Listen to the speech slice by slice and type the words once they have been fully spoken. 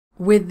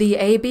With the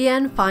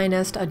ABN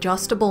Finest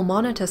adjustable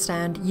monitor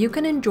stand, you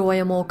can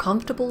enjoy a more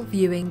comfortable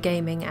viewing,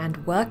 gaming,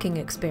 and working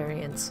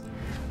experience.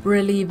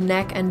 Relieve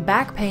neck and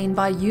back pain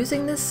by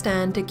using this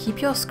stand to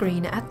keep your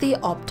screen at the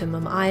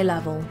optimum eye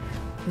level.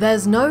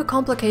 There's no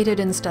complicated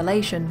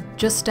installation,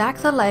 just stack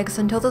the legs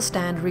until the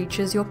stand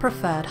reaches your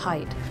preferred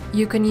height.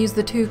 You can use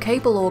the 2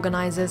 cable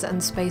organizers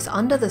and space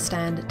under the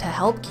stand to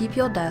help keep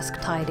your desk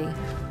tidy.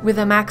 With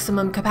a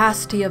maximum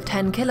capacity of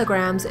 10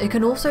 kilograms, it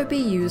can also be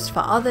used for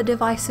other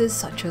devices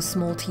such as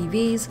small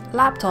TVs,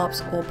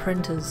 laptops, or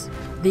printers.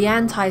 The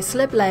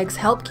anti-slip legs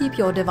help keep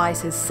your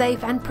devices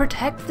safe and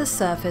protect the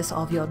surface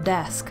of your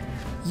desk.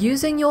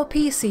 Using your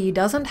PC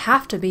doesn't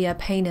have to be a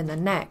pain in the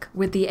neck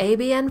with the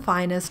ABN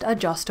Finest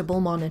adjustable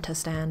monitor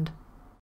stand.